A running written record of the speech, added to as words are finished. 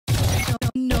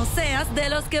no seas de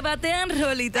los que batean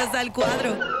rolitas al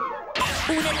cuadro.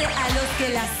 Únete a los que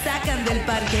la sacan del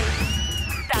parque.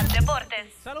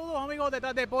 Deportes. Saludos amigos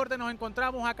de Deportes, nos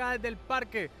encontramos acá desde el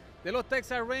parque de los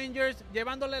Texas Rangers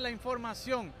llevándole la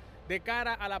información de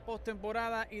cara a la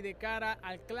postemporada y de cara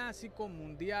al Clásico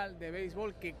Mundial de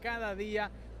Béisbol que cada día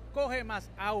coge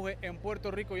más auge en Puerto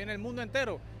Rico y en el mundo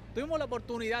entero. Tuvimos la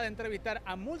oportunidad de entrevistar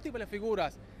a múltiples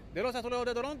figuras de los Azulejos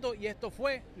de Toronto y esto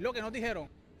fue lo que nos dijeron.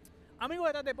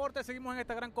 Amigos de Deportes, seguimos en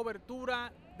esta gran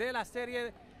cobertura de la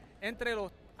serie entre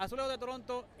los Azulejos de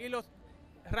Toronto y los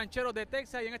Rancheros de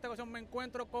Texas, y en esta ocasión me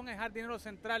encuentro con el jardinero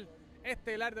central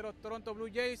estelar de los Toronto Blue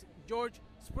Jays, George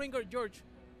Springer. George,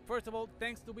 first of all,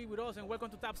 thanks to be with us and welcome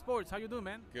to Top Sports. How you doing,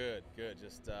 man? Good.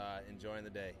 Just enjoying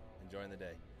the day.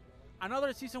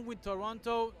 Another season with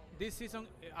Toronto. This season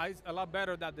is a lot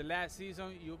better than the last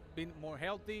season. You've been more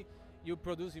healthy. You're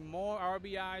producing more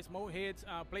RBIs, more hits,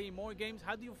 playing more games.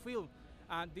 How do you feel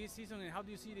this season, and how do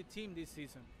you see the team this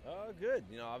season? Good.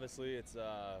 Obviously it's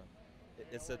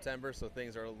September, so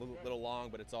things are a little long,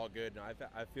 but it's all good.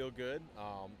 I feel good.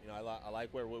 I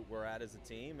like where we're at as a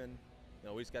team, and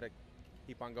we just got to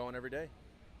keep on going every day.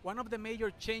 One of the major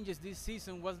changes this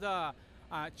season was the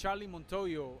Charlie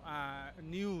Montoyo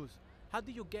news. How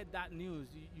do you get that news?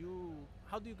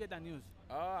 How do you get that news?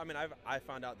 I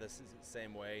found out this is the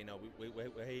same way.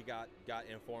 He got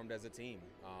informed as a team.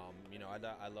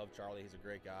 I love Charlie. He's a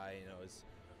great guy. He's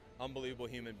an unbelievable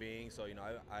human being. So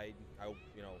I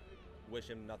wish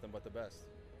him nothing but the best.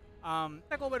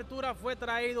 Esta cobertura fue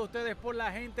traída a ustedes por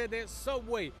la gente de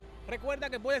Subway. Recuerda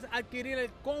que puedes adquirir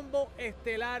el combo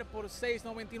estelar por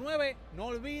 $6.99. No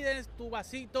olvides tu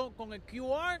vasito con el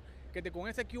QR, que con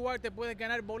ese QR te puedes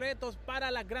ganar boletos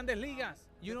para las grandes ligas.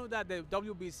 You know that the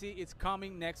WBC is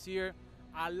coming next year.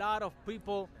 A lot of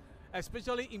people,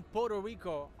 especially in Puerto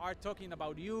Rico, are talking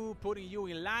about you, putting you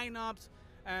in lineups.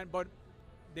 But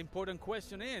the important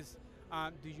question is,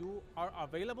 do you are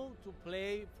available to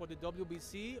play for the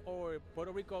WBC, or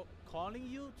Puerto Rico calling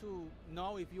you to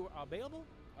know if you are available?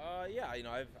 Yeah,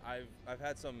 I've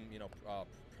had some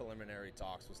preliminary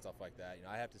talks with stuff like that.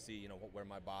 I have to see where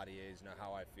my body is,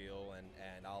 how I feel,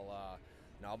 and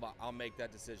I'll make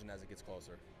that decision as it gets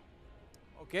closer.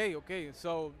 Okay.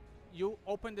 So you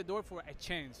open the door for a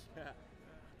chance.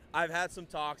 I've had some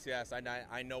talks, yes.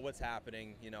 I know what's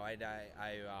happening.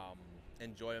 I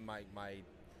enjoy my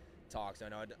talks.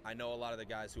 I know a lot of the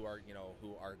guys who are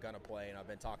gonna play, and I've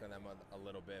been talking to them a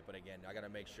little bit. But again, I got to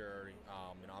make sure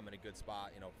I'm in a good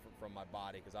spot, from my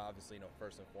body, because obviously,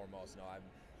 first and foremost,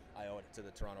 I owe it to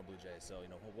the Toronto Blue Jays. So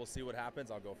we'll see what happens.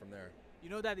 I'll go from there. You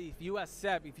know that if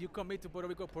you commit to Puerto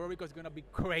Rico is gonna be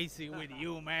crazy with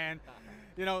you, man.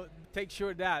 Take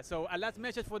sure that. So a last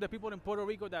message for the people in Puerto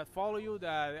Rico that follow you,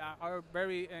 that are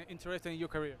very interested in your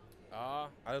career. I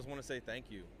just want to say thank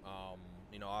you.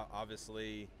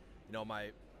 Obviously,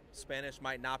 my Spanish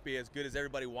might not be as good as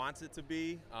everybody wants it to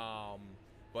be,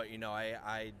 but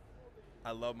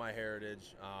I love my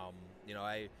heritage.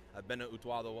 I've been to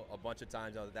Utuado a bunch of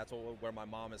times. That's where my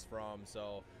mom is from,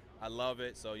 so I love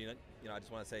it. So I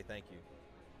just want to say thank you.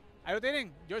 Ahí lo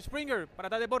tienen, George Springer para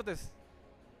Deportes.